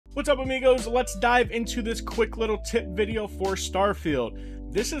What's up, amigos? Let's dive into this quick little tip video for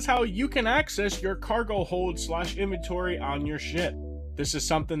Starfield. This is how you can access your cargo hold / inventory on your ship. This is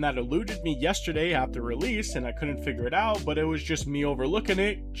something that eluded me yesterday after release and I couldn't figure it out, but it was just me overlooking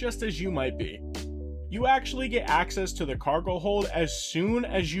it, just as you might be. You actually get access to the cargo hold as soon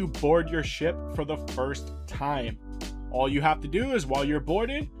as you board your ship for the first time. All you have to do is, while you're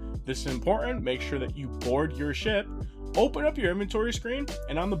boarded, this is important, make sure that you board your ship, open up your inventory screen,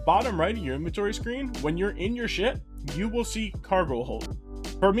 and on the bottom right of your inventory screen, when you're in your ship, you will see cargo hold.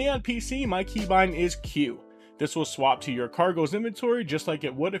 For me on PC, my keybind is Q. This will swap to your cargo's inventory just like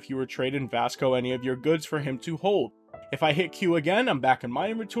it would if you were trading Vasco any of your goods for him to hold. If I hit Q again, I'm back in my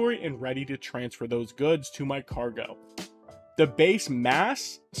inventory and ready to transfer those goods to my cargo. The base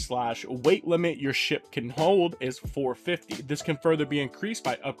mass / weight limit your ship can hold is 450. This can further be increased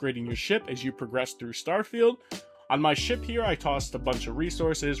by upgrading your ship as you progress through Starfield. On my ship here, I tossed a bunch of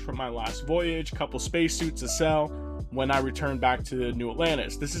resources from my last voyage, couple spacesuits to sell when I return back to New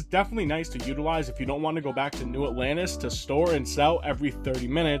Atlantis. This is definitely nice to utilize if you don't want to go back to New Atlantis to store and sell every 30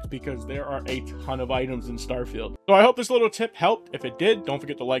 minutes because there are a ton of items in Starfield. So I hope this little tip helped. If it did, don't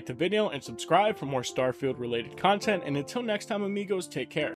forget to like the video and subscribe for more Starfield related content. And until next time, amigos, take care.